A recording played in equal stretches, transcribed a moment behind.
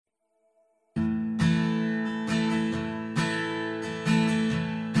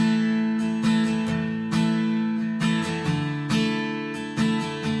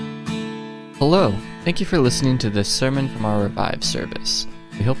Hello, thank you for listening to this sermon from our Revive service.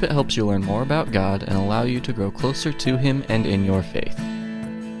 We hope it helps you learn more about God and allow you to grow closer to Him and in your faith.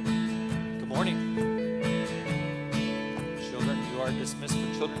 Good morning. Children, you are dismissed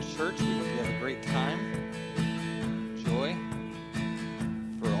for Children's Church. We hope you have a great time. Joy.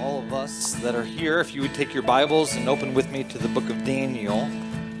 For all of us that are here, if you would take your Bibles and open with me to the book of Daniel.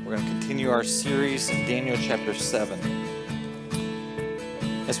 We're going to continue our series in Daniel chapter 7.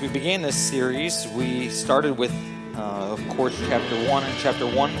 As we began this series, we started with, of course, chapter 1, and chapter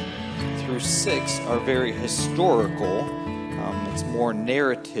 1 through 6 are very historical. It's more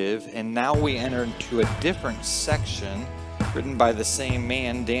narrative, and now we enter into a different section written by the same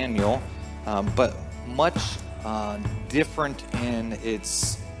man, Daniel, but much different in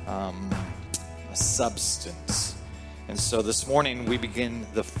its substance. And so this morning we begin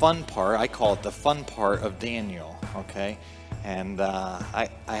the fun part. I call it the fun part of Daniel, okay? And I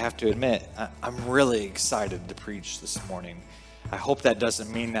have to admit, I'm really excited to preach this morning. I hope that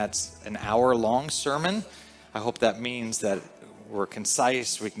doesn't mean that's an hour-long sermon. I hope that means that we're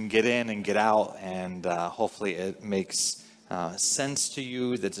concise, we can get in and get out, and hopefully it makes sense to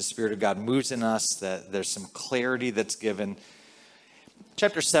you, that the Spirit of God moves in us, that there's some clarity that's given.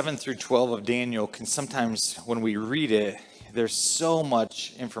 Chapter 7 through 12 of Daniel can sometimes, when we read it, there's so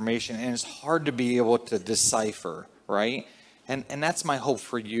much information, and it's hard to be able to decipher, right? And that's my hope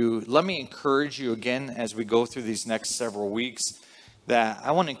for you. Let me encourage you again as we go through these next several weeks, that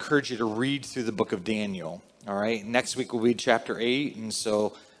I want to encourage you to read through the book of Daniel, all right? Next week we'll read chapter 8, and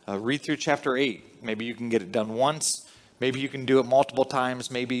so read through chapter 8. Maybe you can get it done once. Maybe you can do it multiple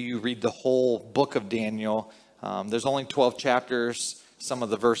times. Maybe you read the whole book of Daniel. There's only 12 chapters. Some of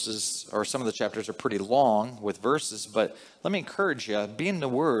the chapters are pretty long with verses, but let me encourage you, be in the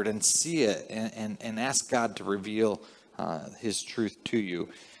Word and see it and ask God to reveal His truth to you.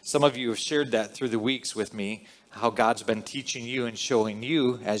 Some of you have shared that through the weeks with me, how God's been teaching you and showing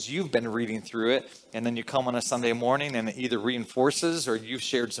you as you've been reading through it, and then you come on a Sunday morning and it either reinforces or you've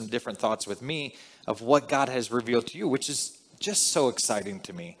shared some different thoughts with me of what God has revealed to you, which is just so exciting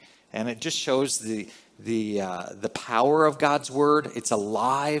to me. And it just shows the power of God's Word. It's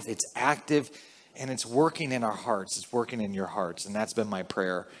alive, it's active, and it's working in our hearts. It's working in your hearts, and that's been my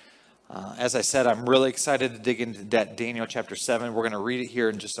prayer. As I said, I'm really excited to dig into that Daniel chapter 7. We're going to read it here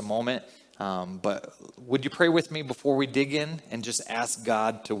in just a moment. But would you pray with me before we dig in and just ask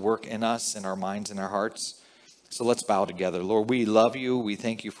God to work in us, in our minds, and our hearts? So let's bow together. Lord, we love you. We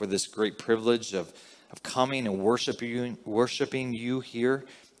thank you for this great privilege of coming and worshiping you here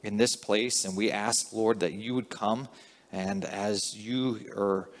in this place. And we ask, Lord, that you would come, and as you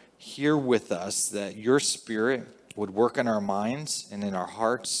are here with us, that your Spirit would work in our minds and in our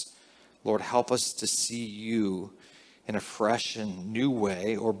hearts. Lord, help us to see you in a fresh and new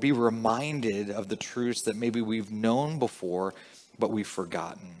way, or be reminded of the truths that maybe we've known before, but we've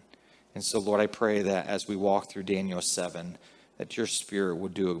forgotten. And so, Lord, I pray that as we walk through Daniel 7, that your Spirit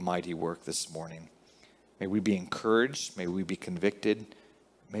would do a mighty work this morning. May we be encouraged. May we be convicted.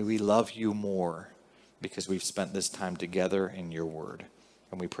 May we love you more because we've spent this time together in your word.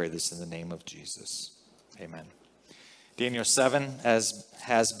 And we pray this in the name of Jesus. Amen. Daniel 7, as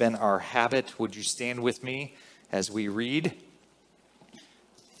has been our habit, would you stand with me as we read?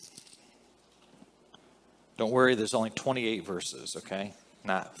 Don't worry, there's only 28 verses, okay?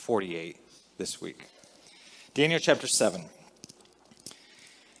 Not 48 this week. Daniel chapter 7.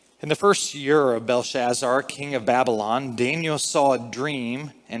 In the first year of Belshazzar, king of Babylon, Daniel saw a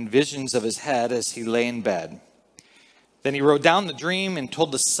dream and visions of his head as he lay in bed. Then he wrote down the dream and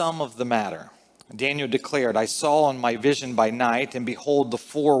told the sum of the matter. Daniel declared, I saw in my vision by night, and behold, the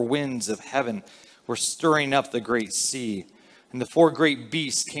four winds of heaven were stirring up the great sea. And the four great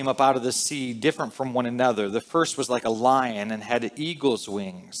beasts came up out of the sea, different from one another. The first was like a lion and had eagle's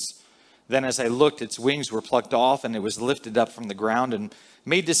wings. Then as I looked, its wings were plucked off, and it was lifted up from the ground and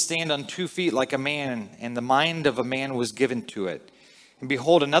made to stand on 2 feet like a man, and the mind of a man was given to it. And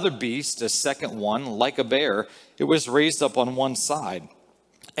behold, another beast, a second one, like a bear, it was raised up on one side.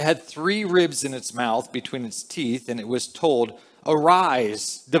 It had 3 ribs in its mouth between its teeth, and it was told,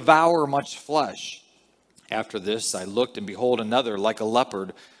 Arise, devour much flesh. After this I looked, and behold, another like a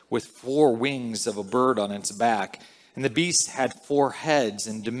leopard, with 4 wings of a bird on its back. And the beast had 4 heads,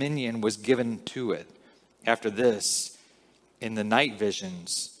 and dominion was given to it. After this, in the night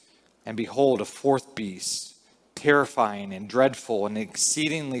visions, and behold, a 4th beast, terrifying and dreadful and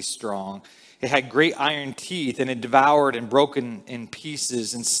exceedingly strong. It had great iron teeth, and it devoured and broken in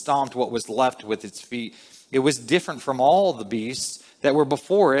pieces and stomped what was left with its feet. It was different from all the beasts that were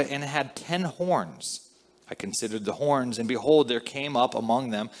before it, and it had 10 horns. I considered the horns, and behold, there came up among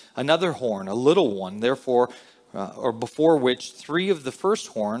them another horn, a little one, before which 3 of the first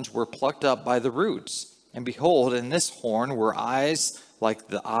horns were plucked up by the roots. And behold, in this horn were eyes like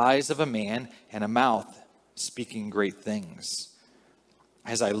the eyes of a man, and a mouth speaking great things.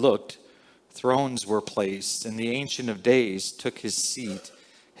 As I looked, thrones were placed, and the Ancient of Days took his seat.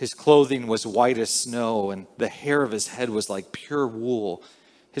 His clothing was white as snow, and the hair of his head was like pure wool.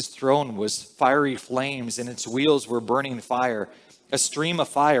 His throne was fiery flames, and its wheels were burning fire. A stream of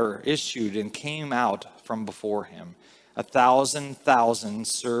fire issued and came out from before him. 1,000,000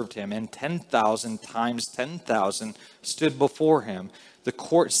 served him, and 10,000 times 10,000 stood before him. The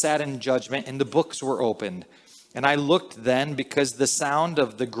court sat in judgment, and the books were opened. And I looked then, because the sound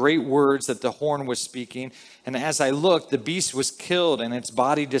of the great words that the horn was speaking, and as I looked, the beast was killed, and its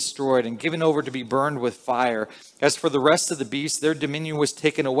body destroyed, and given over to be burned with fire. As for the rest of the beasts, their dominion was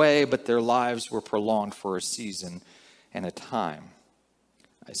taken away, but their lives were prolonged for a season and a time.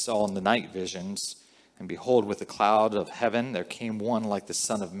 I saw in the night visions, and behold, with the cloud of heaven there came one like the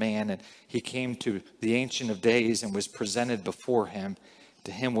Son of Man, and he came to the Ancient of Days and was presented before him.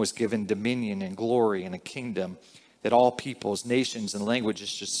 To him was given dominion and glory and a kingdom, that all peoples, nations, and languages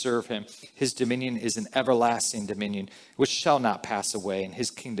should serve him. His dominion is an everlasting dominion, which shall not pass away, and his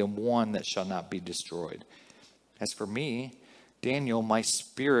kingdom one that shall not be destroyed. As for me, Daniel, my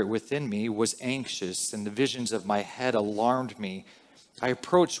spirit within me was anxious, and the visions of my head alarmed me. I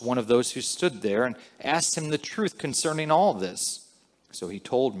approached one of those who stood there and asked him the truth concerning all this. So he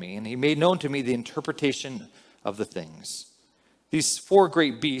told me, and he made known to me the interpretation of the things. These 4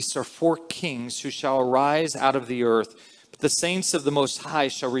 great beasts are 4 kings who shall arise out of the earth. But the saints of the Most High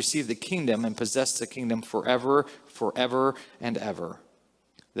shall receive the kingdom and possess the kingdom forever, forever, and ever.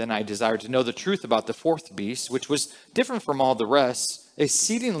 Then I desired to know the truth about the 4th beast, which was different from all the rest,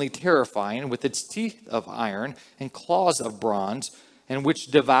 exceedingly terrifying, with its teeth of iron and claws of bronze, and which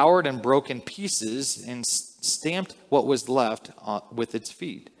devoured and broke in pieces and stamped what was left with its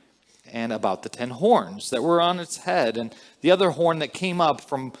feet. And about the 10 horns that were on its head, and the other horn that came up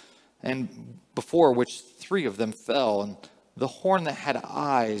from, and before which 3 of them fell, and the horn that had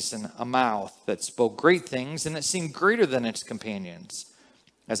eyes and a mouth that spoke great things, and it seemed greater than its companions.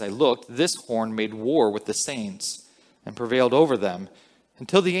 As I looked, this horn made war with the saints and prevailed over them,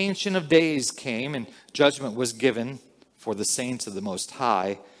 until the Ancient of Days came, and judgment was given for the saints of the Most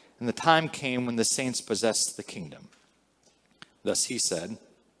High, and the time came when the saints possessed the kingdom. Thus he said,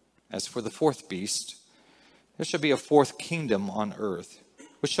 as for the 4th beast, there shall be a 4th kingdom on earth,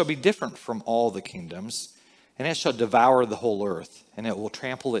 which shall be different from all the kingdoms, and it shall devour the whole earth, and it will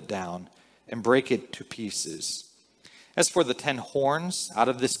trample it down and break it to pieces. As for the 10 horns, out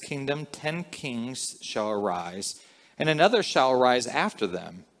of this kingdom 10 kings shall arise, and another shall arise after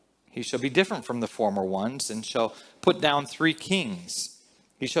them. He shall be different from the former ones, and shall put down 3 kings.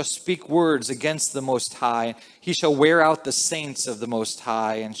 He shall speak words against the Most High. He shall wear out the saints of the Most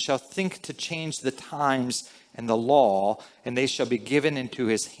High, and shall think to change the times and the law, and they shall be given into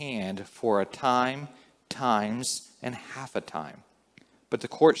his hand for a time, times, and half a time. But the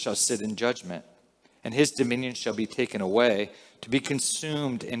court shall sit in judgment, and his dominion shall be taken away, to be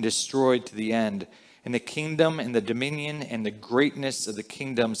consumed and destroyed to the end. And the kingdom and the dominion and the greatness of the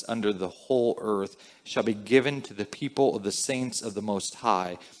kingdoms under the whole earth shall be given to the people of the saints of the Most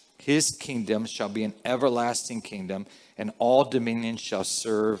High. His kingdom shall be an everlasting kingdom, and all dominions shall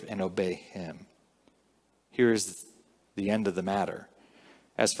serve and obey him. Here is the end of the matter.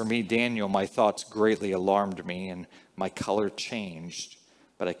 As for me, Daniel, my thoughts greatly alarmed me, and my color changed,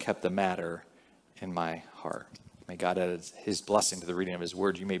 but I kept the matter in my heart. May God add his blessing to the reading of his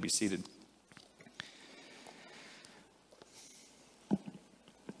word. You may be seated.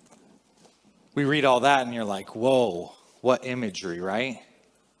 We read all that and you're like, whoa, what imagery, right?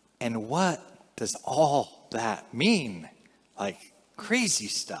 And what does all that mean? Like crazy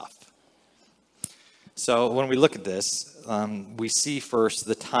stuff. So when we look at this, we see first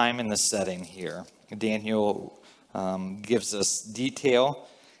the time and the setting here. Daniel gives us detail,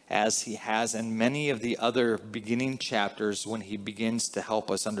 as he has in many of the other beginning chapters, when he begins to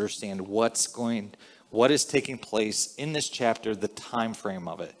help us understand what is taking place in this chapter, the time frame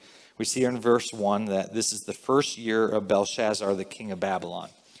of it. We see in verse 1 that this is the first year of Belshazzar, the king of Babylon.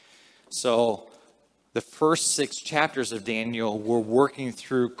 So the first 6 chapters of Daniel we're working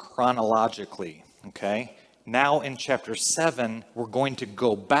through chronologically, okay? Now in chapter 7, we're going to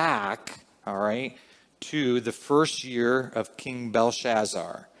go back, all right, to the first year of King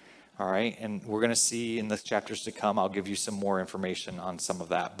Belshazzar, all right? And we're going to see in the chapters to come, I'll give you some more information on some of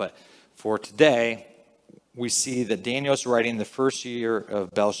that. But for today, we see that Daniel's writing the first year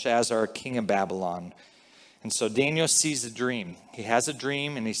of Belshazzar, king of Babylon. And so Daniel sees a dream. He has a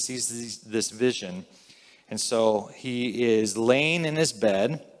dream and he sees this vision. And so he is laying in his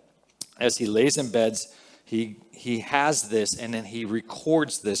bed. As he lays in bed, he has this, and then he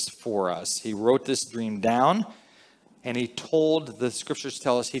records this for us. He wrote this dream down, and the scriptures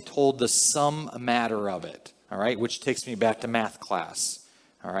tell us, he told the sum matter of it, all right, which takes me back to math class,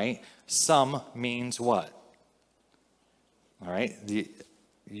 all right? Sum means what? All right,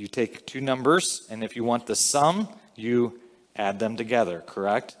 you take two numbers, and if you want the sum, you add them together,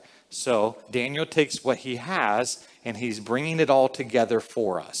 correct? So Daniel takes what he has, and he's bringing it all together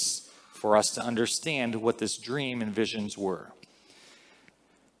for us to understand what this dream and visions were.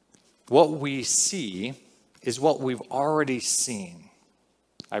 What we see is what we've already seen.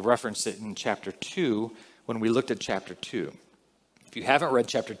 I referenced it in chapter 2 when we looked at chapter 2. If you haven't read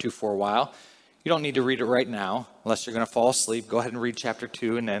chapter 2 for a while, you don't need to read it right now unless you're going to fall asleep. Go ahead and read chapter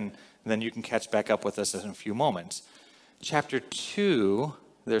 2, and then you can catch back up with us in a few moments. Chapter 2,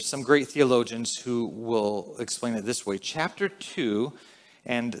 there's some great theologians who will explain it this way. Chapter 2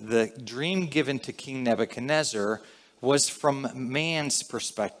 and the dream given to King Nebuchadnezzar was from man's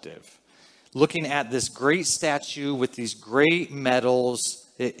perspective. Looking at this great statue with these great medals,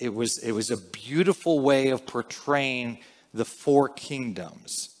 it was a beautiful way of portraying the four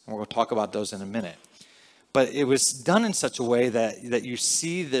kingdoms. And we're going to talk about those in a minute. But it was done in such a way that you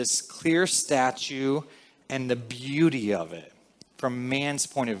see this clear statue and the beauty of it from man's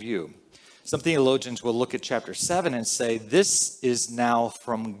point of view. Some theologians will look at chapter 7 and say this is now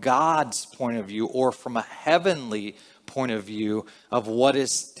from God's point of view, or from a heavenly point of view of what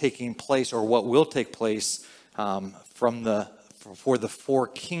is taking place or what will take place for the four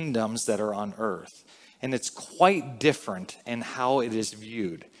kingdoms that are on earth. And it's quite different in how it is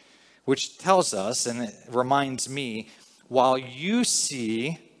viewed, which tells us, and it reminds me, while you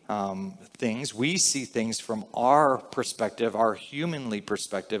see things, we see things from our perspective, our humanly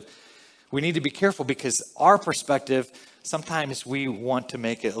perspective, we need to be careful because our perspective, sometimes we want to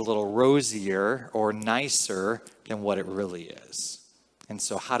make it a little rosier or nicer than what it really is. And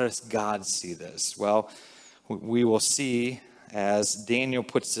so how does God see this? Well, we will see as Daniel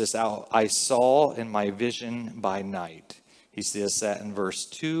puts this out, I saw in my vision by night. He says that in verse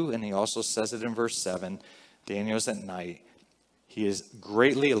 2, and he also says it in verse 7. Daniel's at night. He is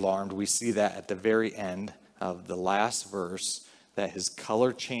greatly alarmed. We see that at the very end of the last verse, that his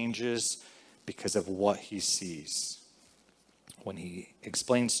color changes because of what he sees. When he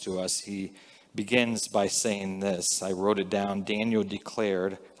explains to us, he begins by saying this. I wrote it down. Daniel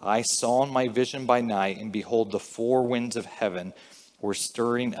declared, I saw in my vision by night, and behold, the four winds of heaven were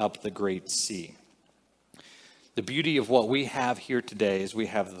stirring up the great sea. The beauty of what we have here today is we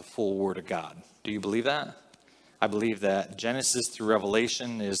have the full Word of God. Do you believe that? I believe that Genesis through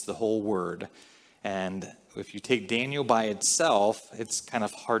Revelation is the whole Word. And if you take Daniel by itself, it's kind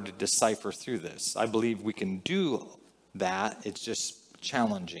of hard to decipher through this. I believe we can do that. It's just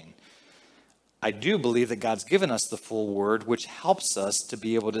challenging. I do believe that God's given us the full Word, which helps us to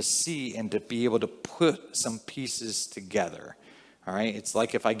be able to see and to be able to put some pieces together. All right? It's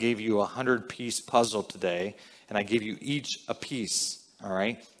like if I gave you a 100-piece puzzle today, and I gave you each a piece. All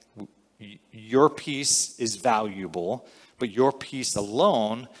right? Your piece is valuable, but your piece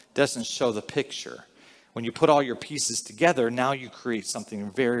alone doesn't show the picture. When you put all your pieces together, now you create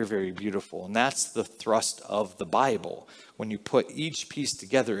something very, very beautiful. And that's the thrust of the Bible. When you put each piece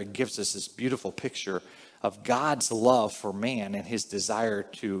together, it gives us this beautiful picture of God's love for man and his desire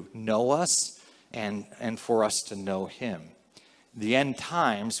to know us and for us to know him. The end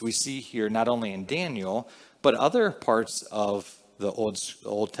times we see here not only in Daniel, but other parts of the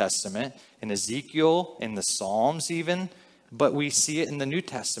Old Testament, in Ezekiel, in the Psalms even, but we see it in the New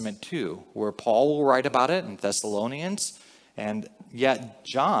Testament too, where Paul will write about it in Thessalonians, and yet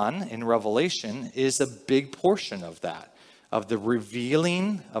John in Revelation is a big portion of that, of the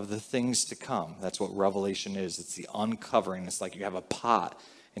revealing of the things to come. That's what Revelation is. It's the uncovering. It's like you have a pot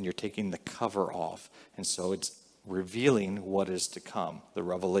and you're taking the cover off, and so it's revealing what is to come, the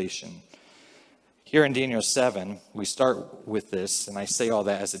revelation. Here in Daniel 7, we start with this, and I say all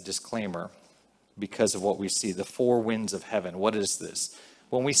that as a disclaimer because of what we see, the four winds of heaven. What is this?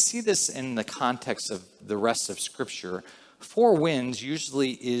 When we see this in the context of the rest of Scripture, four winds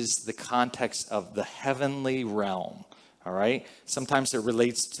usually is the context of the heavenly realm, all right? Sometimes it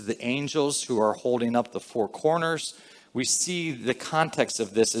relates to the angels who are holding up the four corners. We see the context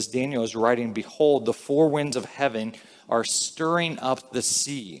of this as Daniel is writing, behold, the four winds of heaven are stirring up the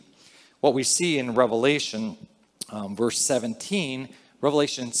sea. What we see in Revelation, verse 17,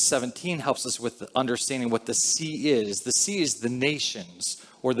 Revelation 17 helps us with understanding what the sea is. The sea is the nations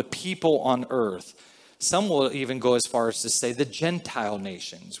or the people on earth. Some will even go as far as to say the Gentile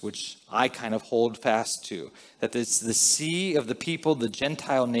nations, which I kind of hold fast to, that it's the sea of the people, the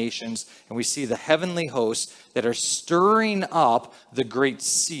Gentile nations, and we see the heavenly hosts that are stirring up the great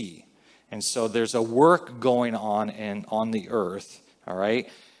sea. And so there's a work going on the earth, all right?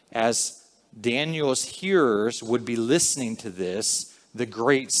 As Daniel's hearers would be listening to this, the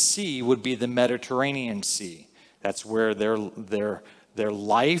great sea would be the Mediterranean Sea. That's where their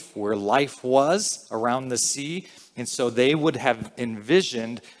life, where life was around the sea. And so they would have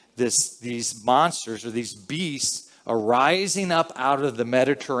envisioned these monsters or these beasts arising up out of the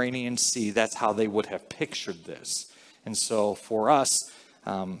Mediterranean Sea. That's how they would have pictured this. And so for us,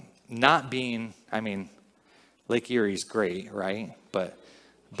 Lake Erie's great, right? But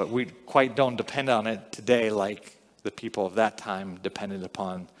we quite don't depend on it today like the people of that time depended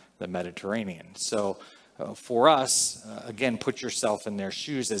upon the Mediterranean. So for us, again, put yourself in their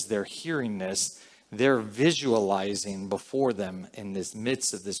shoes as they're hearing this. They're visualizing before them in this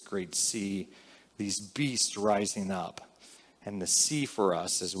midst of this great sea, these beasts rising up. And the sea for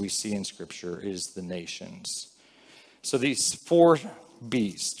us, as we see in Scripture, is the nations. So these four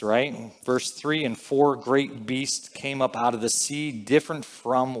beasts, right? Verse 3, and four great beasts came up out of the sea, different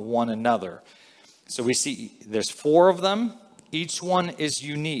from one another. So we see there's four of them. Each one is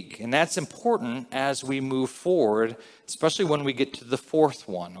unique. And that's important as we move forward, especially when we get to the fourth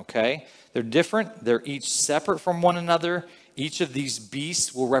one, okay? They're different. They're each separate from one another. Each of these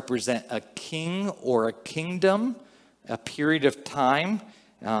beasts will represent a king or a kingdom, a period of time,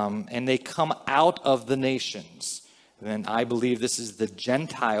 and they come out of the nations. And I believe this is the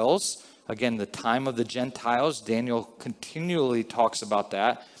Gentiles. Again, the time of the Gentiles. Daniel continually talks about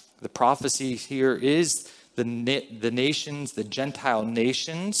that. The prophecy here is the nations, the Gentile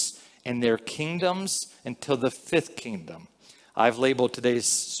nations, and their kingdoms until the fifth kingdom. I've labeled today's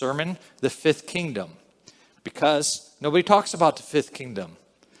sermon the fifth kingdom because nobody talks about the fifth kingdom.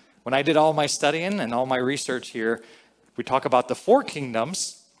 When I did all my studying and all my research here, we talk about the four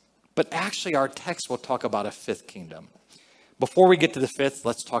kingdoms, but actually our text will talk about a fifth kingdom. Before we get to the fifth,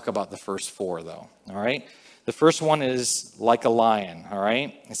 let's talk about the first four, though, all right? The first one is like a lion, all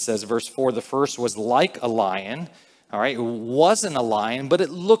right? It says, verse 4, the first was like a lion, all right? It wasn't a lion, but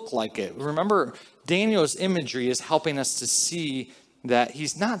it looked like it. Remember, Daniel's imagery is helping us to see that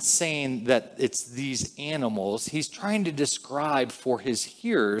he's not saying that it's these animals. He's trying to describe for his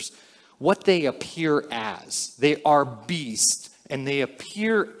hearers what they appear as. They are beasts, and they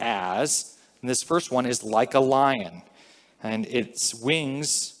appear as, and this first one is like a lion. And its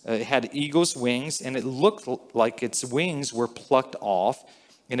wings, it had eagle's wings, and it looked like its wings were plucked off,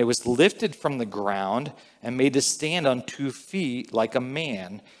 and it was lifted from the ground and made to stand on 2 feet like a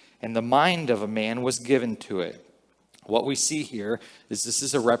man, and the mind of a man was given to it. What we see here is this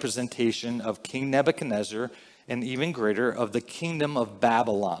is a representation of King Nebuchadnezzar, and even greater, of the kingdom of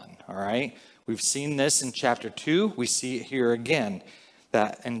Babylon, all right? We've seen this in chapter 2. We see it here again.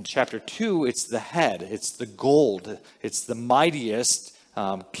 That in chapter 2, it's the head, it's the gold, it's the mightiest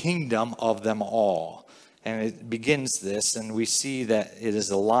kingdom of them all. And it begins this, and we see that it is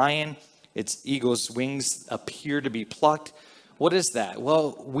a lion, its eagle's wings appear to be plucked. What is that?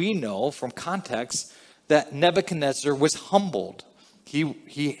 Well, we know from context that Nebuchadnezzar was humbled.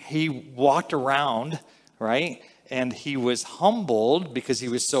 He walked around, right? And he was humbled because he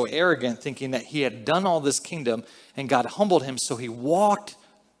was so arrogant, thinking that he had done all this kingdom, and God humbled him. So he walked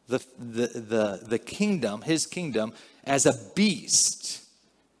the kingdom, his kingdom, as a beast.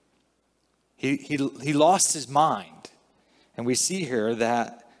 He lost his mind. And we see here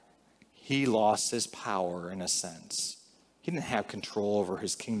that he lost his power in a sense. He didn't have control over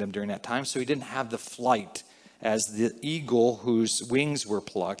his kingdom during that time, so he didn't have the flight as the eagle whose wings were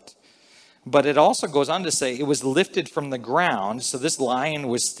plucked. But it also goes on to say it was lifted from the ground. So this lion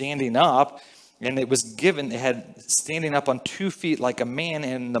was standing up, and it had standing up on 2 feet like a man,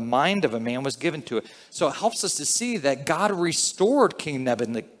 and the mind of a man was given to it. So it helps us to see that God restored King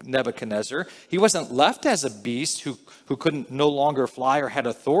Nebuchadnezzar. He wasn't left as a beast who couldn't no longer fly or had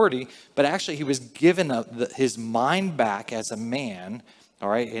authority, but actually he was given his mind back as a man, all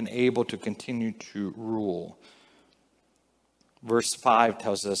right, and able to continue to rule. Verse 5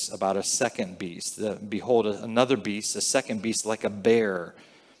 tells us about a second beast. Behold, another beast, a second beast like a bear.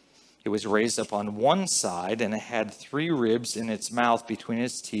 It was raised up on one side, and it had 3 ribs in its mouth between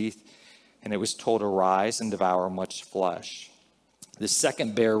its teeth, and it was told, arise and devour much flesh. The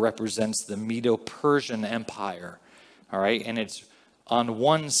second bear represents the Medo-Persian Empire, all right? And it's on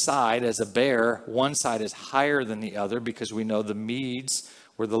one side as a bear. One side is higher than the other because we know the Medes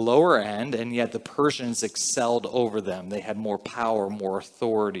were the lower end, and yet the Persians excelled over them. They had more power, more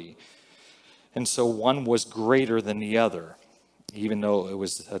authority. And so one was greater than the other, even though it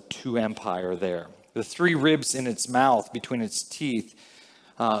was a two empire there. The three ribs in its mouth between its teeth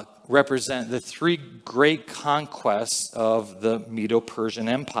represent the three great conquests of the Medo-Persian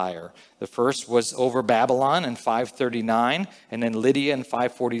Empire. The first was over Babylon in 539, and then Lydia in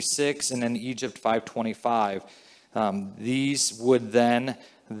 546, and then Egypt 525. These would then,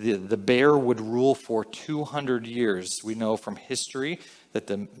 the bear would rule for 200 years. We know from history that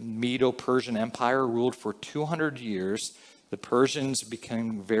the Medo-Persian Empire ruled for 200 years. The Persians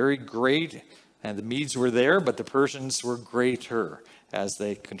became very great, and the Medes were there, but the Persians were greater as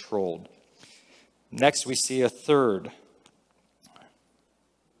they controlled. Next, we see a third.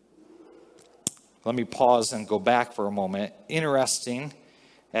 Let me pause and go back for a moment. Interesting,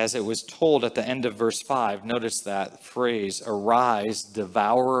 as it was told at the end of verse 5, notice that phrase, arise,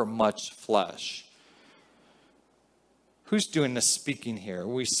 devour much flesh. Who's doing the speaking here?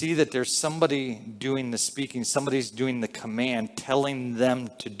 We see that there's somebody doing the speaking, somebody's doing the command, telling them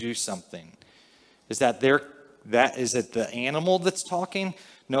to do something. Is it the animal that's talking?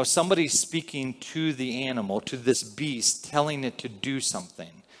 No, somebody's speaking to the animal, to this beast, telling it to do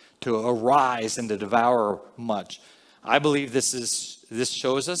something, to arise and to devour much. I believe this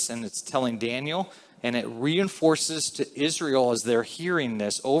shows us, and it's telling Daniel, and it reinforces to Israel as they're hearing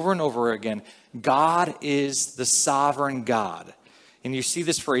this over and over again, God is the sovereign God. And you see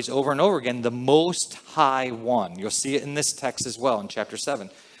this phrase over and over again, the Most High One. You'll see it in this text as well in chapter 7.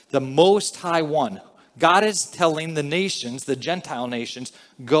 The Most High One. God is telling the nations, the Gentile nations,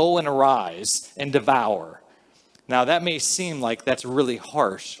 go and arise and devour. Now that may seem like that's really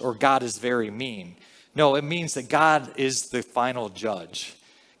harsh or God is very mean. No, it means that God is the final judge.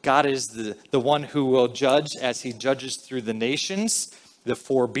 God is the one who will judge as he judges through the nations, the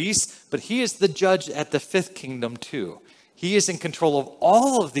four beasts, but he is the judge at the fifth kingdom too. He is in control of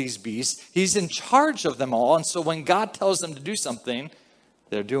all of these beasts. He's in charge of them all. And so when God tells them to do something,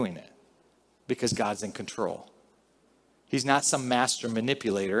 they're doing it because God's in control. He's not some master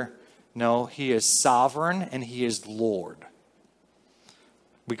manipulator. No, he is sovereign and he is Lord.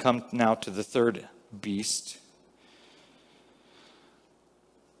 We come now to the third beast.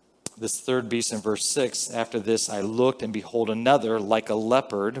 This third beast in verse 6, after this I looked, and behold another like a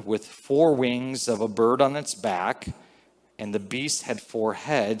leopard with 4 wings of a bird on its back, and the beast had 4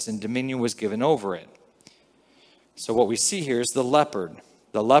 heads, and dominion was given over it. So what we see here is the leopard.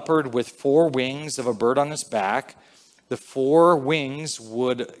 The leopard with 4 wings of a bird on its back. The 4 wings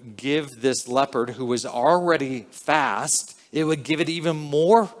would give this leopard, who was already fast, it would give it even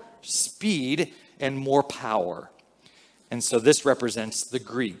more speed and more power. And so this represents the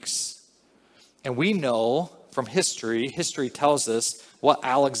Greeks. And we know from history tells us what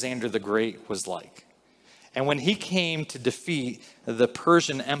Alexander the Great was like. And when he came to defeat the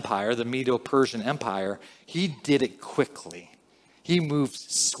Persian Empire, the Medo-Persian Empire, he did it quickly. He moved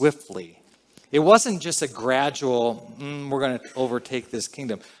swiftly. It wasn't just a gradual, we're going to overtake this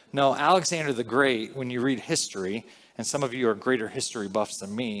kingdom. No, Alexander the Great, when you read history, and some of you are greater history buffs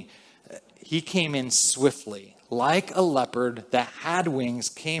than me, he came in swiftly. Like a leopard that had wings,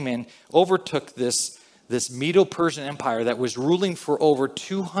 came in, overtook this Medo-Persian Empire that was ruling for over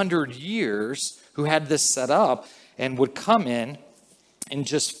 200 years, who had this set up, and would come in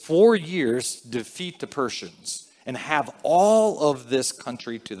just 4 years, defeat the Persians, and have all of this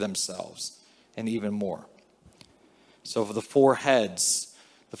country to themselves, and even more. So for the 4 heads,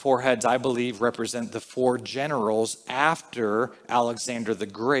 I believe, represent the 4 generals after Alexander the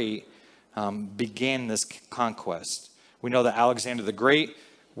Great began this conquest. We know that Alexander the Great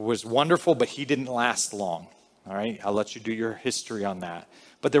was wonderful, but he didn't last long. All right, I'll let you do your history on that.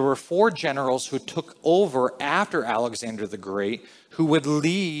 But there were 4 generals who took over after Alexander the Great, who would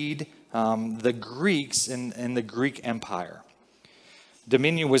lead the Greeks in the Greek Empire.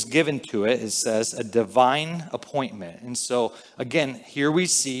 Dominion was given to it, it says, a divine appointment. And so, again, here we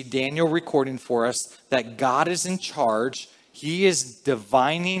see Daniel recording for us that God is in charge. He is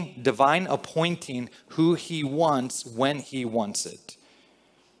divine appointing who he wants when he wants it.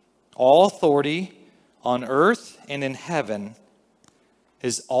 All authority on earth and in heaven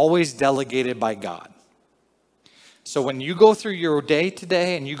is always delegated by God. So when you go through your day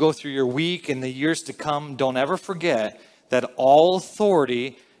today and you go through your week and the years to come, don't ever forget that all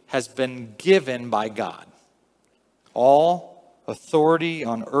authority has been given by God. All authority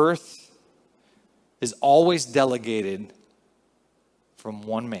on earth is always delegated from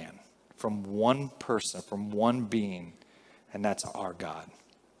one man, from one person, from one being, and that's our God.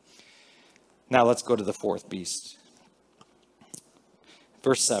 Now let's go to the 4th beast.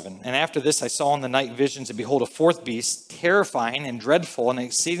 Verse 7, and after this I saw in the night visions, and behold, a 4th beast, terrifying and dreadful and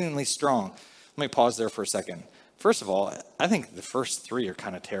exceedingly strong, Let me pause there for a second. First of all, I think the first three are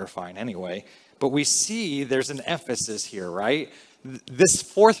kind of terrifying anyway, but we see there's an emphasis here, right? This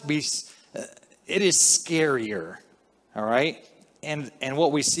fourth beast, it is scarier, all right? And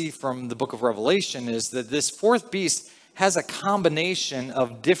what we see from the book of Revelation is that this fourth beast has a combination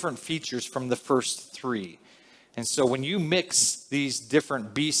of different features from the first three. And so when you mix these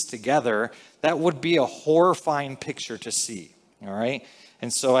different beasts together, that would be a horrifying picture to see, all right?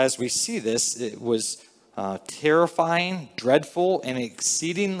 And so as we see this, it was terrifying, dreadful, and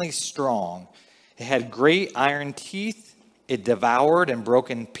exceedingly strong. It had great iron teeth. It devoured and broke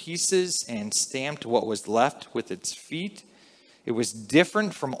in pieces and stamped what was left with its feet. It was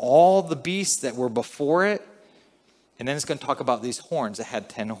different from all the beasts that were before it. And then it's going to talk about these horns. It had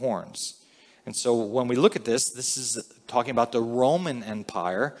 10 horns. And so when we look at this is talking about the Roman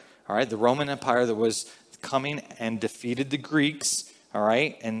Empire, all right? The Roman Empire that was coming and defeated the Greeks, all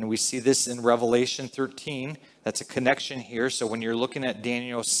right? And we see this in Revelation 13. That's a connection here. So when you're looking at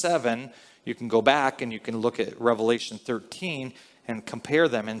Daniel 7, you can go back and you can look at Revelation 13 and compare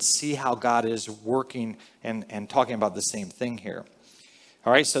them and see how God is working and talking about the same thing here.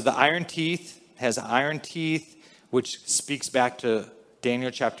 All right, so the iron teeth has iron teeth, which speaks back to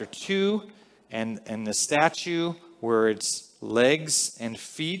Daniel chapter 2, and the statue where its legs and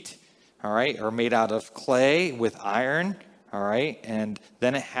feet, all right, are made out of clay with iron, all right, and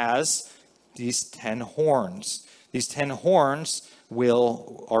then it has these 10 horns. These 10 horns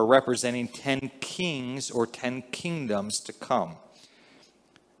are representing 10 kings or 10 kingdoms to come.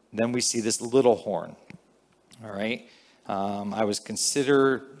 Then we see this little horn, all right.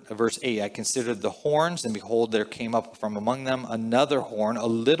 Verse 8, I considered the horns, and behold, there came up from among them another horn, a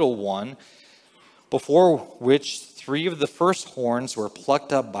little one, before which 3 of the first horns were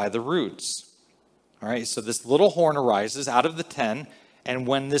plucked up by the roots. All right, so this little horn arises out of the 10, and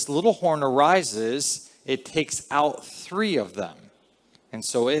when this little horn arises, it takes out 3 of them. And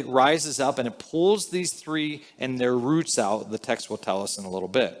so it rises up and it pulls these 3 and their roots out. The text will tell us in a little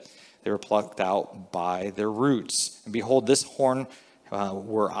bit. They were plucked out by their roots. And behold, this horn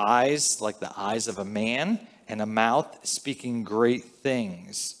were eyes like the eyes of a man, and a mouth speaking great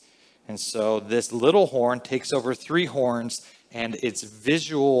things. And so this little horn takes over 3 horns, and its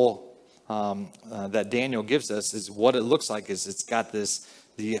visual that Daniel gives us is what it looks like is it's got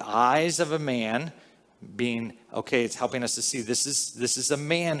the eyes of a man being, okay, it's helping us to see this is a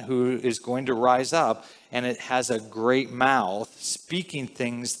man who is going to rise up, and it has a great mouth speaking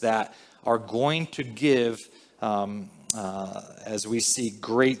things that are going to give, as we see,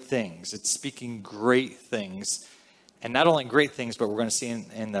 great things. It's speaking great things. And not only great things, but we're going to see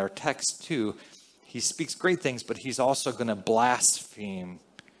in our text too, he speaks great things, but he's also going to blaspheme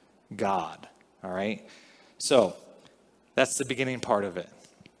God. All right? So that's the beginning part of it.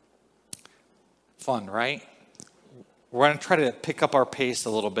 Fun, right? We're going to try to pick up our pace a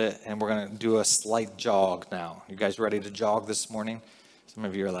little bit, and we're going to do a slight jog now. You guys ready to jog this morning? Some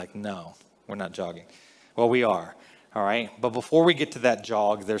of you are like, no, we're not jogging. Well, we are. All right, but before we get to that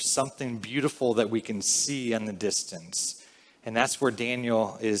jog, there's something beautiful that we can see in the distance. And that's where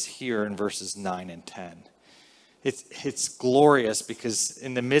Daniel is here in verses 9 and 10. It's glorious because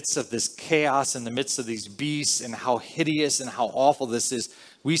in the midst of this chaos, in the midst of these beasts and how hideous and how awful this is,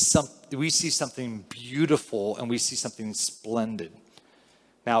 we see something beautiful and we see something splendid.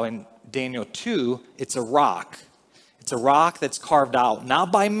 Now in Daniel 2, it's a rock. It's a rock that's carved out,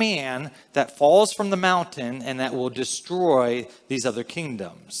 not by man, that falls from the mountain and that will destroy these other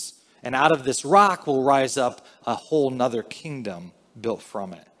kingdoms. And out of this rock will rise up a whole nother kingdom built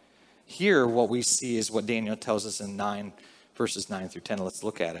from it. Here, what we see is what Daniel tells us in verses 9 through 10. Let's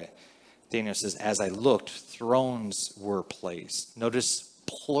look at it. Daniel says, as I looked, thrones were placed. Notice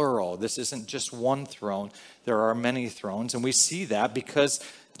plural. This isn't just one throne. There are many thrones. And we see that because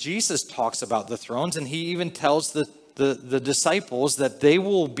Jesus talks about the thrones, and he even tells the disciples that they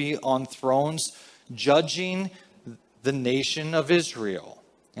will be on thrones judging the nation of Israel.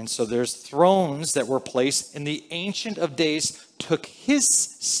 And so there's thrones that were placed, and the Ancient of Days took his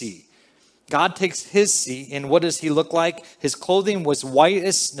seat. God takes his seat, and what does he look like? His clothing was white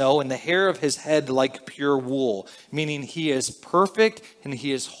as snow, and the hair of his head like pure wool, meaning he is perfect and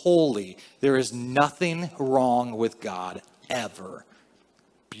he is holy. There is nothing wrong with God ever.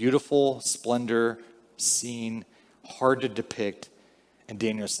 Beautiful splendor, seen, hard to depict. And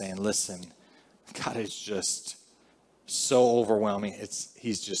Daniel's saying, listen, God is just so overwhelming.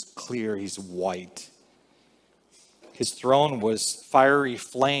 He's just clear. He's white. His throne was fiery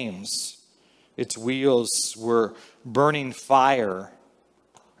flames. Its wheels were burning fire.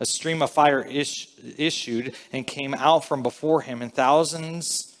 A stream of fire issued and came out from before him, and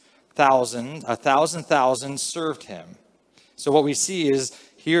thousands 1,000 served him. So what we see is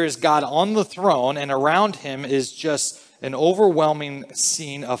here is God on the throne, and around him is just an overwhelming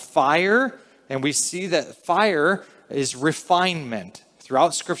scene of fire. And we see that fire is refinement.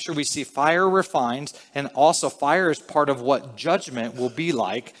 Throughout Scripture, we see fire refines, and also fire is part of what judgment will be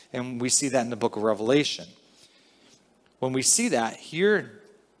like, and we see that in the book of Revelation. When we see that, here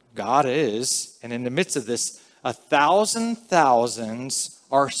God is, and in the midst of this, 1,000 thousands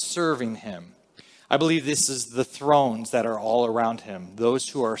are serving him. I believe this is the thrones that are all around him, those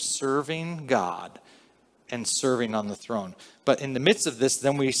who are serving God and serving on the throne. But in the midst of this,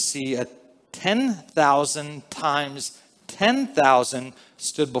 then we see a 10,000 times 10,000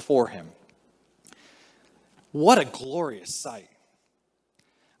 stood before him. What a glorious sight.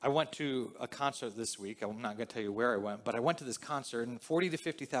 I went to a concert this week. I'm not going to tell you where I went, but I went to this concert and 40 to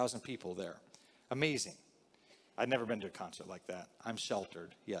 50,000 people there. Amazing. I'd never been to a concert like that. I'm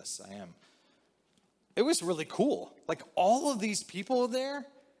sheltered. Yes, I am. It was really cool. Like all of these people there,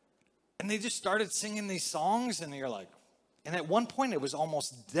 and they just started singing these songs, and you're like, and at one point it was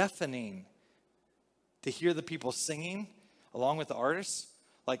almost deafening to hear the people singing along with the artists.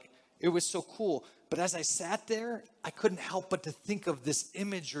 Like it was so cool. But as I sat there, I couldn't help but to think of this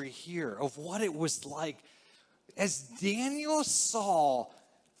imagery here of what it was like as Daniel saw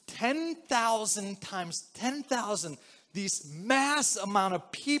 10,000 times 10,000, these mass amount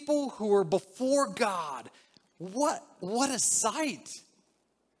of people who were before God. What a sight.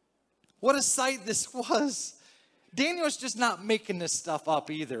 What a sight this was. Daniel's just not making this stuff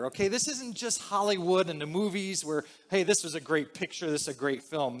up either, okay? This isn't just Hollywood and the movies where, hey, this was a great picture, this is a great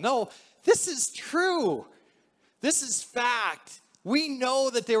film. No, this is true. This is fact. We know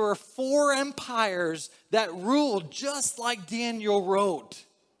that there were 4 empires that ruled just like Daniel wrote.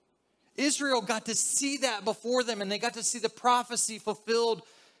 Israel got to see that before them, and they got to see the prophecy fulfilled.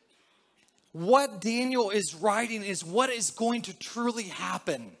 What Daniel is writing is what is going to truly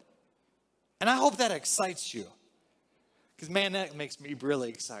happen. And I hope that excites you. Because, man, that makes me really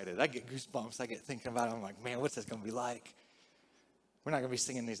excited. I get goosebumps. I get thinking about it. I'm like, man, what's this going to be like? We're not going to be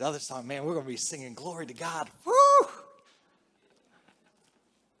singing these other songs. Man, we're going to be singing glory to God. Woo!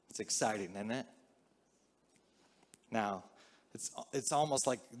 It's exciting, isn't it? Now, it's almost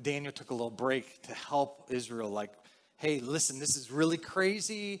like Daniel took a little break to help Israel. Like, hey, listen, this is really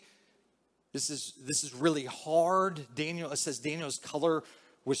crazy. This is really hard. It says Daniel's color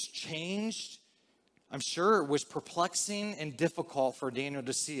was changed. I'm sure it was perplexing and difficult for Daniel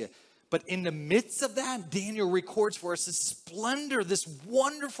to see it. But in the midst of that, Daniel records for us this splendor, this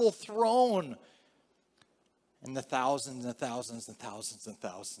wonderful throne, and the thousands and thousands and thousands and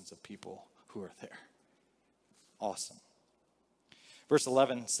thousands of people who are there. Awesome. Verse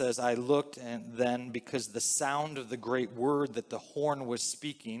 11 says, I looked, and then because the sound of the great word that the horn was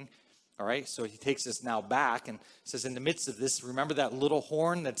speaking. All right, so he takes us now back and says, in the midst of this, remember that little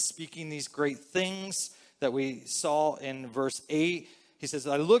horn that's speaking these great things that we saw in verse 8? He says,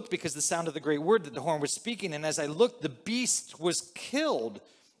 I looked because the sound of the great word that the horn was speaking, and as I looked, the beast was killed,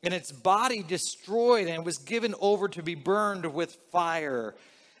 and its body destroyed, and it was given over to be burned with fire.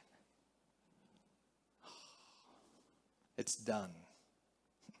 It's done.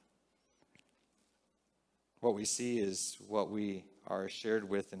 What we see is what we are shared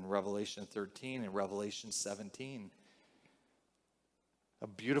with in Revelation 13 and Revelation 17. A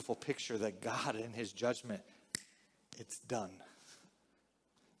beautiful picture that God in his judgment, it's done.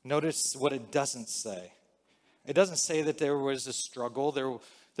 Notice what it doesn't say. It doesn't say that there was a struggle.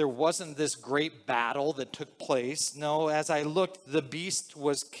 There wasn't this great battle that took place. No, as I looked, the beast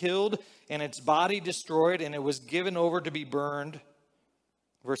was killed and its body destroyed, and it was given over to be burned.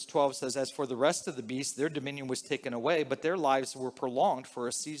 Verse 12 says, as for the rest of the beasts, their dominion was taken away, but their lives were prolonged for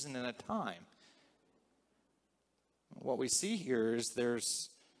a season and a time. What we see here is there's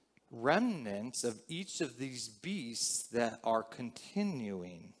remnants of each of these beasts that are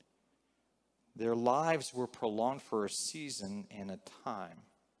continuing. Their lives were prolonged for a season and a time.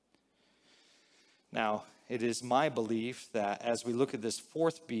 Now, it is my belief that as we look at this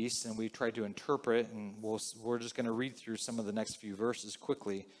 4th beast and we try to interpret, and we're just going to read through some of the next few verses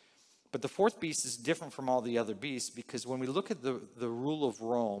quickly, but the 4th beast is different from all the other beasts because when we look at the rule of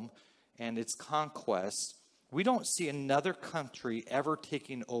Rome and its conquest, we don't see another country ever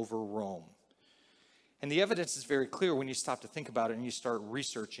taking over Rome. And the evidence is very clear when you stop to think about it and you start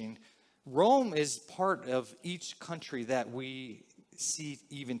researching. Rome is part of each country that we see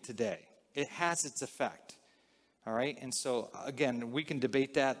even today. It has its effect. All right, and so again, we can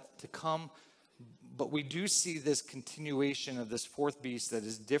debate that to come, but we do see this continuation of this 4th beast that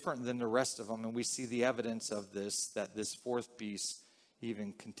is different than the rest of them, and we see the evidence of this, that this 4th beast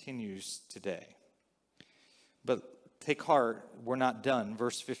even continues today. But take heart, we're not done.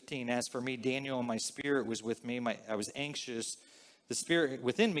 Verse 15, as for me, Daniel, and my spirit was with me. I was anxious. The spirit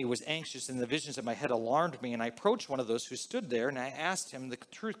within me was anxious, and the visions of my head alarmed me. And I approached one of those who stood there, and I asked him the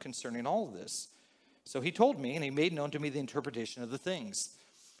truth concerning all of this. So he told me, and he made known to me the interpretation of the things.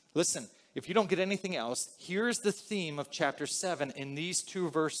 Listen, if you don't get anything else, here's the theme of chapter 7 in these two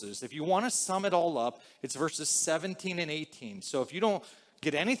verses. If you want to sum it all up, it's verses 17 and 18. So if you don't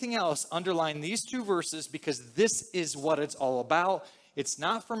get anything else, underline these two verses, because this is what it's all about. It's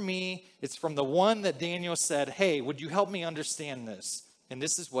not from me. It's from the one that Daniel said, hey, would you help me understand this? And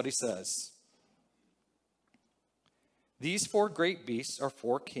this is what he says. These four great beasts are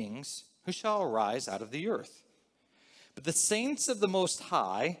four kings who shall arise out of the earth. But the saints of the Most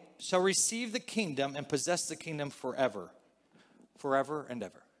High shall receive the kingdom and possess the kingdom forever. Forever and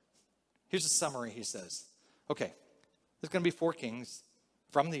ever. Here's a summary, he says. Okay, there's going to be four kings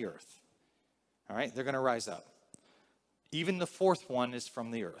from the earth. All right, they're going to rise up. Even the fourth one is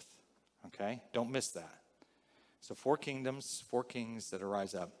from the earth. Okay, don't miss that. So four kingdoms, four kings that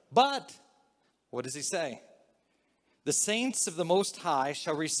arise up. But, what does he say? The saints of the Most High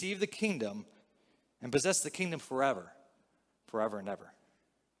shall receive the kingdom and possess the kingdom forever. Forever and ever.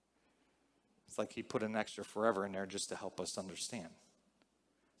 It's like he put an extra forever in there just to help us understand.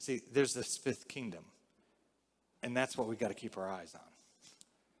 See, there's this fifth kingdom. And that's what we got to keep our eyes on.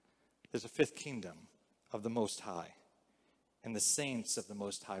 There's a fifth kingdom of the Most High. And the saints of the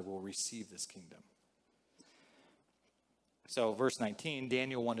Most High will receive this kingdom. So verse 19,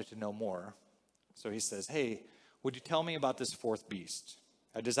 Daniel wanted to know more. So he says, hey, would you tell me about this fourth beast?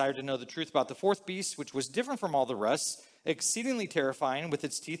 I desired to know the truth about the fourth beast, which was different from all the rest, exceedingly terrifying, with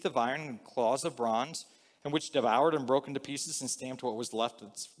its teeth of iron and claws of bronze, and which devoured and broke into pieces and stamped what was left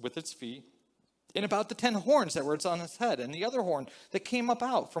with its feet. And about the 10 horns that were on its head, and the other horn that came up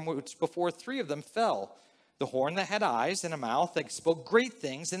out, from which before 3 of them fell. The horn that had eyes and a mouth that spoke great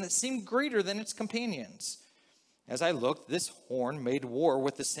things, and it seemed greater than its companions. As I looked, this horn made war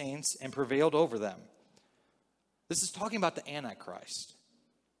with the saints and prevailed over them. This is talking about the Antichrist.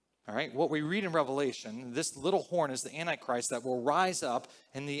 All right, what we read in Revelation, this little horn is the Antichrist that will rise up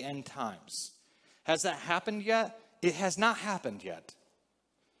in the end times. Has that happened yet? It has not happened yet.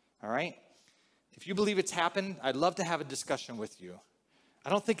 All right? If you believe it's happened, I'd love to have a discussion with you. I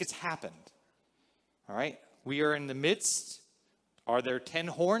don't think it's happened. All right? We are in the midst. Are there 10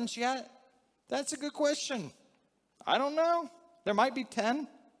 horns yet? That's a good question. I don't know. There might be 10.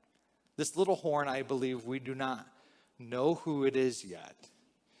 This little horn, I believe, we do not know who it is yet.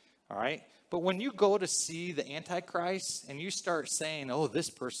 All right? But when you go to see the Antichrist and you start saying, oh, this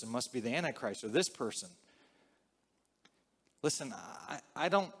person must be the Antichrist or this person. Listen, I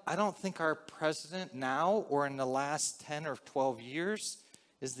don't think our president now or in the last 10 or 12 years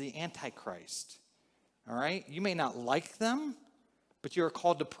is the Antichrist. All right? You may not like them, but you are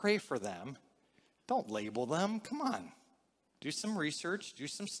called to pray for them. Don't label them. Come on. Do some research. Do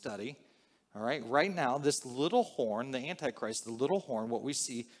some study. All right? Right now, this little horn, the Antichrist, the little horn, what we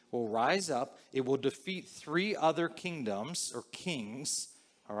see, will rise up. It will defeat 3 other kingdoms or kings.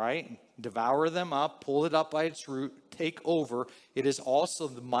 All right? Devour them up, pull it up by its root, take over. It is also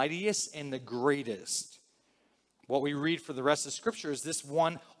the mightiest and the greatest. What we read for the rest of Scripture is this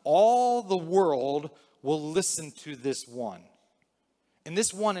one, all the world will listen to this one. And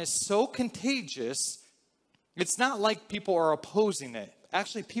this one is so contagious, it's not like people are opposing it.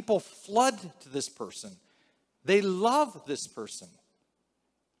 Actually, people flood to this person. They love this person.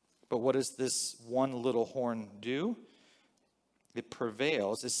 But what does this one little horn do? It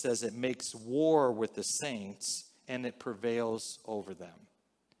prevails. It says it makes war with the saints, and it prevails over them.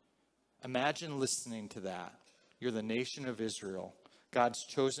 Imagine listening to that. You're the nation of Israel, God's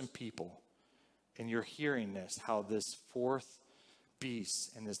chosen people, and you're hearing this, how this fourth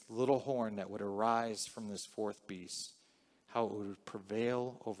beast and this little horn that would arise from this fourth beast, how it would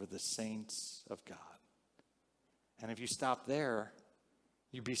prevail over the saints of God. And if you stop there,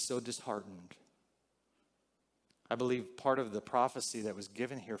 you'd be so disheartened. I believe part of the prophecy that was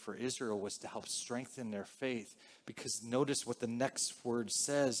given here for Israel was to help strengthen their faith, because notice what the next word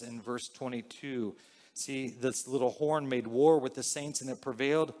says in verse 22. See, this little horn made war with the saints, and it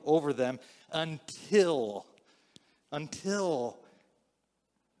prevailed over them until,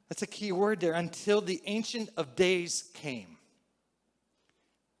 that's a key word there, until the Ancient of Days came.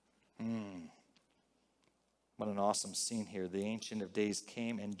 What an awesome scene here. The Ancient of Days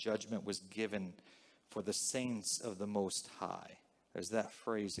came, and judgment was given for the saints of the Most High. There's that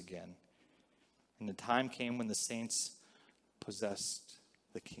phrase again. And the time came when the saints possessed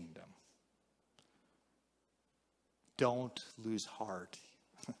the kingdom. don't lose heart.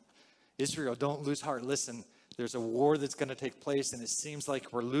 Israel, don't lose heart. Listen, there's a war that's going to take place, and it seems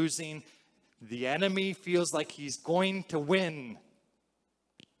like we're losing. The enemy feels like he's going to win.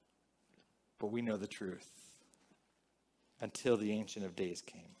 But we know the truth until the Ancient of Days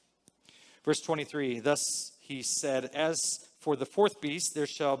came. Verse 23, thus he said, as for the fourth beast, there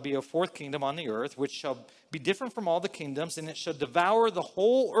shall be a fourth kingdom on the earth, which shall be different from all the kingdoms, and it shall devour the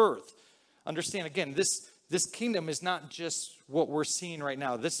whole earth. Understand, again, this kingdom is not just what we're seeing right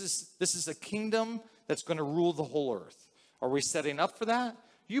now. This is a kingdom that's going to rule the whole earth. Are we setting up for that?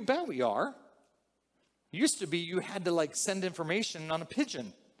 You bet we are. It used to be you had to send information on a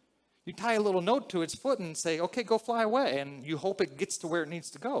pigeon. You tie a little note to its foot and say, okay, go fly away, and you hope it gets to where it needs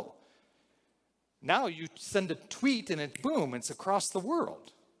to go. Now you send a tweet and boom, it's across the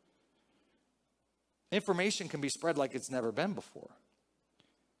world. Information can be spread like it's never been before.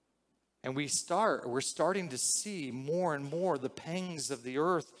 And we're starting to see more and more the pangs of the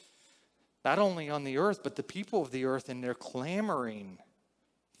earth, not only on the earth, but the people of the earth, and they're clamoring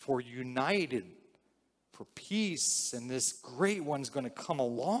for united, for peace, and this great one's going to come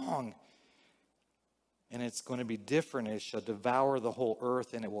along. And it's going to be different. It shall devour the whole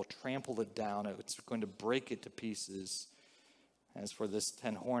earth, and it will trample it down. It's going to break it to pieces. As for this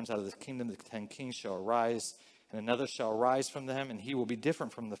 10 horns out of the kingdom, the 10 kings shall arise, and another shall arise from them, and he will be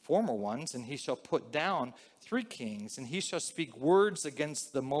different from the former ones. And he shall put down 3 kings, and he shall speak words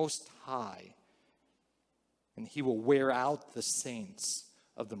against the Most High. And he will wear out the saints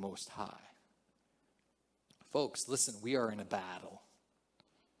of the Most High. Folks, listen, we are in a battle.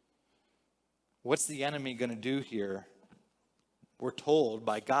 What's the enemy going to do here? We're told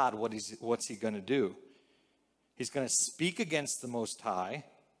by God what's he going to do. He's going to speak against the Most High,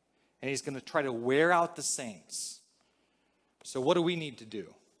 and he's going to try to wear out the saints. So what do we need to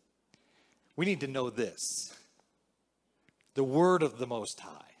do? We need to know this. The word of the Most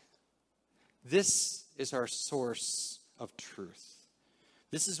High. This is our source of truth.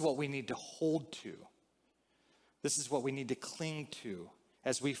 This is what we need to hold to. This is what we need to cling to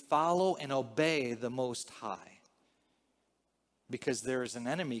as we follow and obey the Most High. Because there is an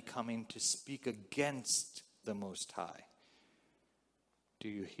enemy coming to speak against the Most High. Do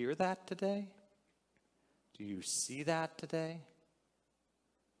you hear that today? Do you see that today?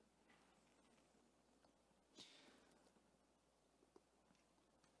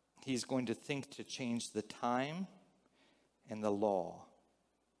 He's going to think to change the time and the law.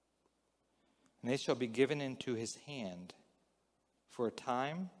 And they shall be given into his hand for a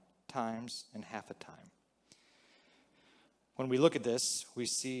time, times, and half a time. When we look at this, we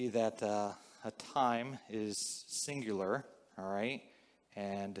see that a time is singular, all right?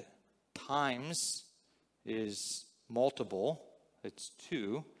 And times is multiple. It's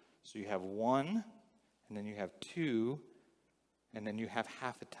 2. So you have 1, and then you have 2, and then you have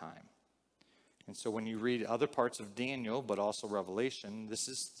half a time. And so when you read other parts of Daniel, but also Revelation, this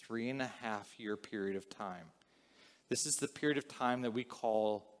is 3.5-year period of time. This is the period of time that we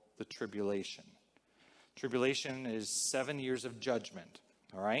call the tribulation. Tribulation is 7 years of judgment,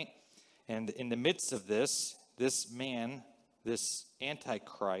 all right? And in the midst of this man, this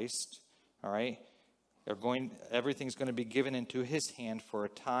Antichrist, all right, everything's going to be given into his hand for a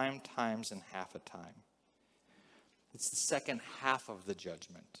time, times, and half a time. It's the second half of the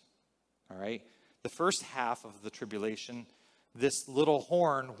judgment, all right? The first half of the tribulation, this little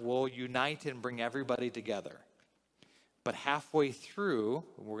horn will unite and bring everybody together. But halfway through,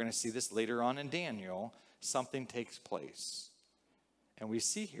 we're going to see this later on in Daniel, something takes place. And we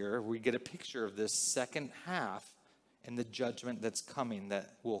see here, we get a picture of this second half and the judgment that's coming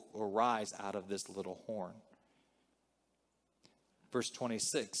that will arise out of this little horn. Verse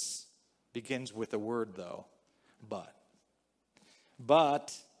 26 begins with a word, though, but.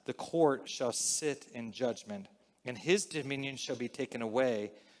 But the court shall sit in judgment, and his dominion shall be taken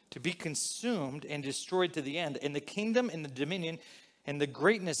away, to be consumed and destroyed to the end. And the kingdom and the dominion and the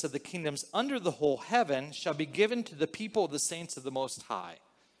greatness of the kingdoms under the whole heaven shall be given to the people of the saints of the Most High.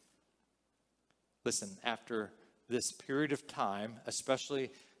 Listen, after this period of time, especially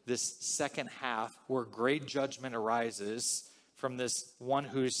this second half where great judgment arises from this one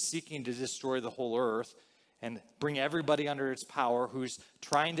who is seeking to destroy the whole earth and bring everybody under its power, who's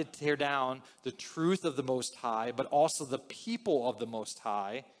trying to tear down the truth of the Most High, but also the people of the Most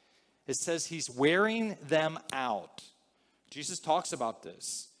High, it says he's wearing them out. Jesus talks about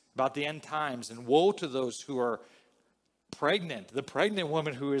this, about the end times, and woe to those who are pregnant. The pregnant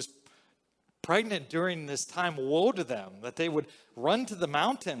woman who is pregnant during this time, woe to them, that they would run to the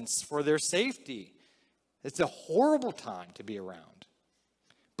mountains for their safety. It's a horrible time to be around.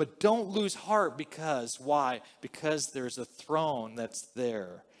 But don't lose heart because, why? Because there's a throne that's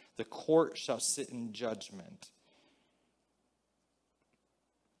there. The court shall sit in judgment.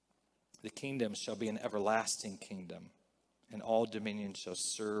 The kingdom shall be an everlasting kingdom, and all dominions shall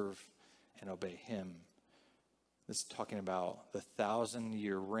serve and obey him. This is talking about the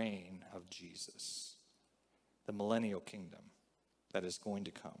 1,000-year reign of Jesus, the millennial kingdom that is going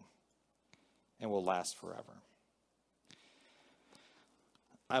to come and will last forever.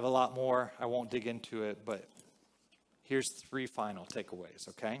 I have a lot more. I won't dig into it, but here's 3 final takeaways,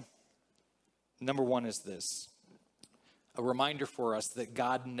 okay? Number 1 is this. A reminder for us that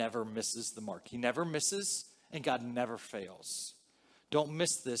God never misses the mark. He never misses, and God never fails. Don't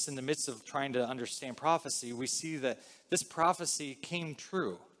miss this. In the midst of trying to understand prophecy, we see that this prophecy came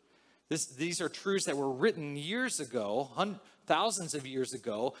true. These are truths that were written years ago, thousands of years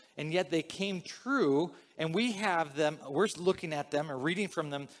ago, and yet they came true, and we have them, we're looking at them and reading from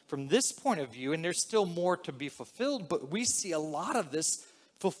them from this point of view, and there's still more to be fulfilled, but we see a lot of this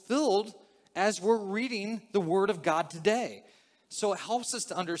fulfilled as we're reading the Word of God today. So it helps us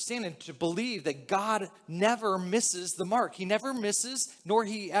to understand and to believe that God never misses the mark. He never misses, nor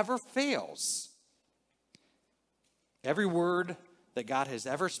he ever fails. Every word that God has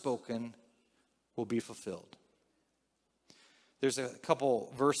ever spoken will be fulfilled. There's a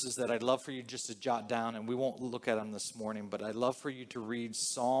couple verses that I'd love for you just to jot down, and we won't look at them this morning, but I'd love for you to read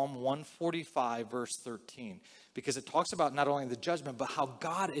Psalm 145, verse 13, because it talks about not only the judgment, but how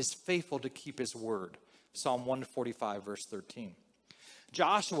God is faithful to keep his word. Psalm 145, verse 13.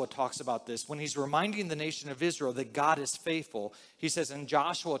 Joshua talks about this when he's reminding the nation of Israel that God is faithful. He says in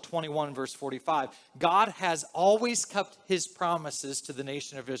Joshua 21, verse 45, God has always kept his promises to the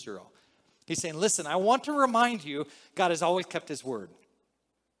nation of Israel. He's saying, listen, I want to remind you, God has always kept his word.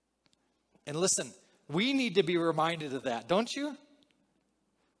 And listen, we need to be reminded of that, don't you?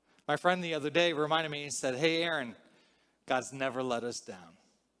 My friend the other day reminded me, he said, hey, Aaron, God's never let us down.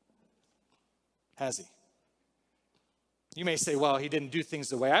 Has he? You may say, well, he didn't do things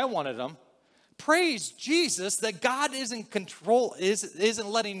the way I wanted them. Praise Jesus that God isn't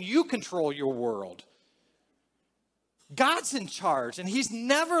letting you control your world. God's in charge, and he's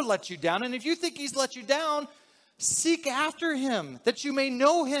never let you down. And if you think he's let you down, seek after him, that you may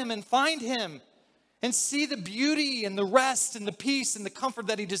know him and find him and see the beauty and the rest and the peace and the comfort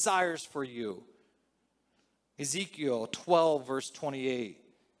that he desires for you. Ezekiel 12, verse 28.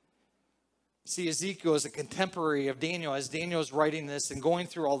 See, Ezekiel is a contemporary of Daniel. As Daniel is writing this and going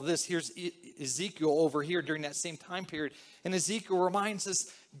through all this, here's Ezekiel over here during that same time period. And Ezekiel reminds us,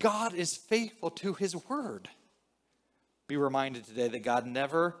 God is faithful to his word. Be reminded today that God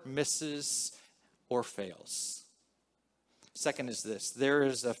never misses or fails. Second is this. There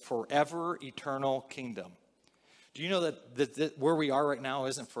is a forever eternal kingdom. Do you know that where we are right now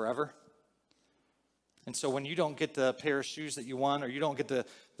isn't forever? And so when you don't get the pair of shoes that you want, or you don't get the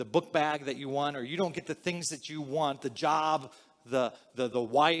book bag that you want, or you don't get the things that you want, the job, the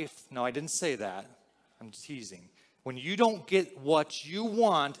wife. No, I didn't say that. I'm teasing. When you don't get what you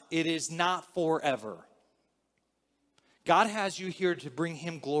want, it is not forever. God has you here to bring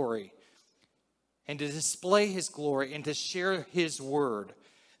him glory and to display his glory and to share his word.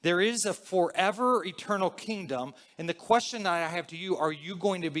 There is a forever eternal kingdom, and the question that I have to you, are you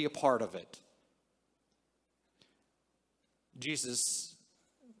going to be a part of it? Jesus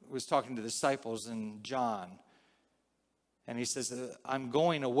was talking to the disciples in John, and he says, I'm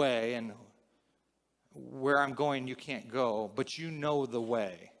going away, and where I'm going you can't go, but you know the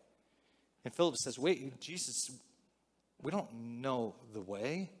way. And Philip says, wait, Jesus, we don't know the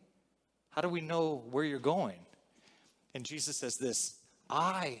way. How do we know where you're going? And Jesus says this,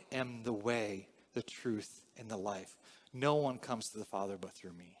 I am the way, the truth, and the life. No one comes to the Father but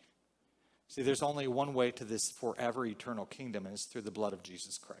through me. See, there's only one way to this forever eternal kingdom, and it's through the blood of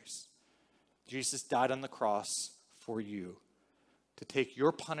Jesus Christ. Jesus died on the cross for you to take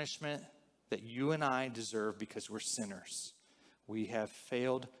your punishment that you and I deserve because we're sinners. We have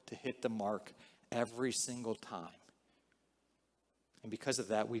failed to hit the mark every single time. And because of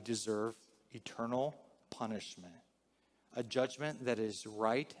that, we deserve eternal punishment, a judgment that is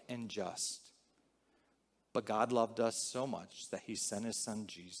right and just. But God loved us so much that he sent his son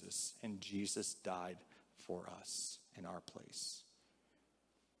Jesus, and Jesus died for us in our place.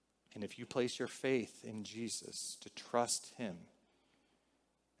 And if you place your faith in Jesus, to trust him,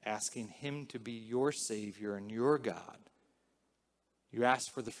 asking him to be your Savior and your God, you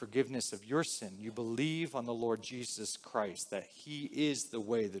ask for the forgiveness of your sin. You believe on the Lord Jesus Christ, that he is the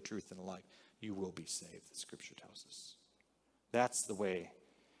way, the truth, and the life. You will be saved, the scripture tells us. That's the way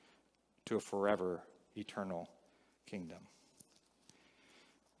to a forever eternal kingdom.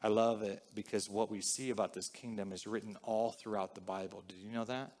 I love it because what we see about this kingdom is written all throughout the Bible. Did you know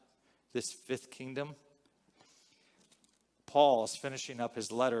that? This fifth kingdom. Paul is finishing up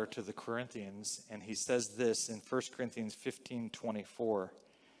his letter to the Corinthians, and he says this in 1 Corinthians 15:24.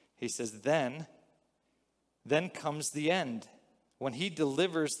 He says, Then comes the end, when he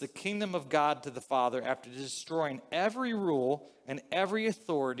delivers the kingdom of God to the Father after destroying every rule and every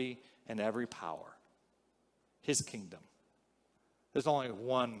authority and every power. His kingdom. There's only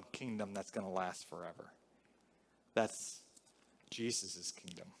one kingdom that's going to last forever. That's Jesus'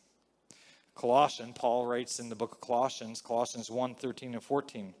 kingdom. Paul writes in the book of Colossians 1:13 and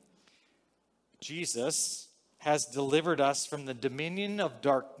 14, Jesus has delivered us from the dominion of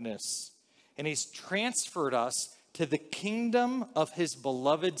darkness, and he's transferred us to the kingdom of his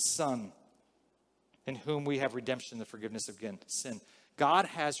beloved Son, in whom we have redemption, the forgiveness of sin. God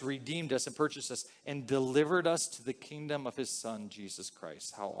has redeemed us and purchased us and delivered us to the kingdom of his Son, Jesus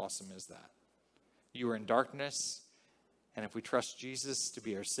Christ. How awesome is that? You are in darkness, and if we trust Jesus to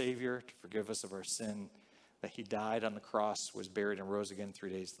be our Savior, to forgive us of our sin, that he died on the cross, was buried, and rose again 3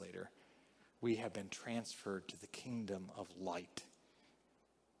 days later, we have been transferred to the kingdom of light.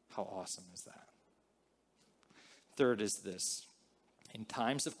 How awesome is that? Third is this: in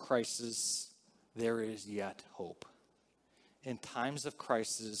times of crisis, there is yet hope. In times of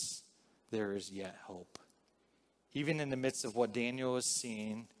crisis, there is yet hope. Even in the midst of what Daniel is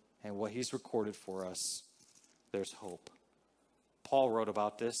seeing and what he's recorded for us, there's hope. Paul wrote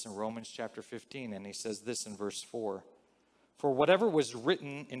about this in Romans chapter 15, and he says this in verse 4. For whatever was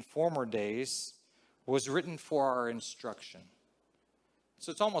written in former days was written for our instruction.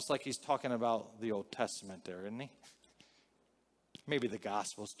 So it's almost like he's talking about the Old Testament there, isn't he? Maybe the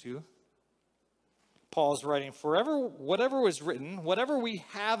Gospels too. Paul's writing, whatever was written, whatever we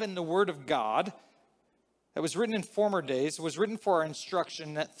have in the Word of God that was written in former days was written for our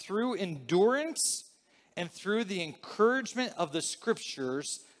instruction, that through endurance and through the encouragement of the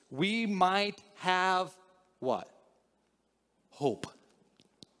Scriptures, we might have what? Hope.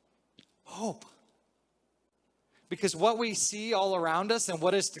 Hope. Because what we see all around us and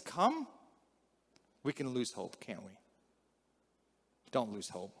what is to come, we can lose hope, can't we? Don't lose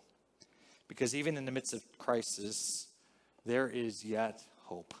hope. Because even in the midst of crisis, there is yet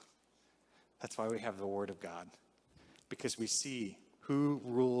hope. That's why we have the Word of God. Because we see who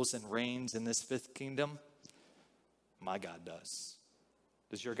rules and reigns in this fifth kingdom. My God does.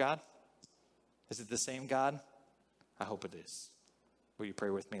 Does your God? Is it the same God? I hope it is. Will you pray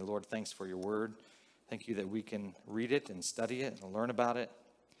with me? Lord, thanks for your Word. Thank you that we can read it and study it and learn about it.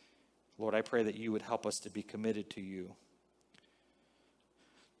 Lord, I pray that you would help us to be committed to you,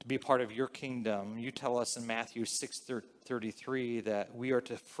 to be part of your kingdom. You tell us in Matthew 6:33 that we are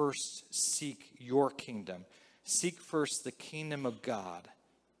to first seek your kingdom. Seek first the kingdom of God,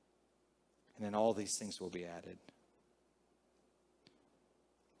 and then all these things will be added.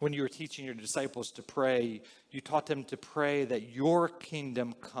 When you were teaching your disciples to pray, you taught them to pray that your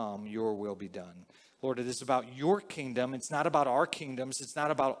kingdom come, your will be done. Lord, it is about your kingdom. It's not about our kingdoms. It's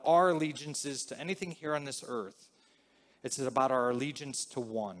not about our allegiances to anything here on this earth. It's about our allegiance to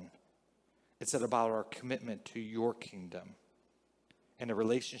one. It's about our commitment to your kingdom and a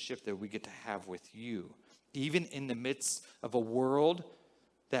relationship that we get to have with you, even in the midst of a world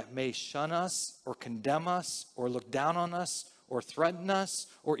that may shun us or condemn us or look down on us or threaten us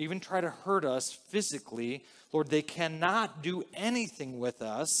or even try to hurt us physically. Lord, they cannot do anything with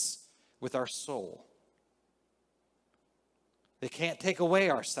us with our soul. They can't take away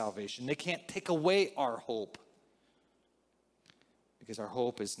our salvation. They can't take away our hope. Because our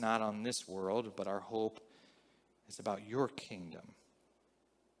hope is not on this world, but our hope is about your kingdom.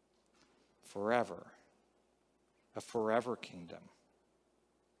 Forever. A forever kingdom.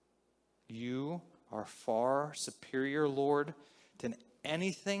 You are far superior, Lord, than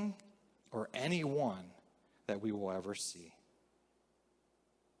anything or anyone that we will ever see.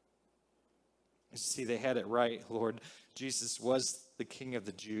 You see, they had it right, Lord. Jesus was the King of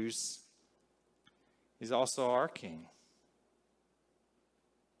the Jews. He's also our King.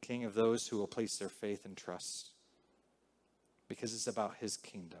 King of those who will place their faith and trust. Because it's about his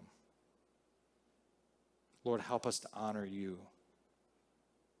kingdom. Lord, help us to honor you.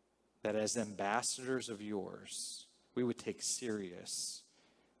 That as ambassadors of yours, we would take serious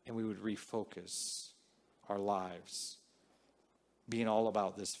and we would refocus our lives being all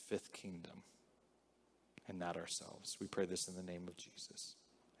about this fifth kingdom and not ourselves. We pray this in the name of Jesus.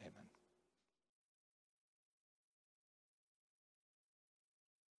 Amen.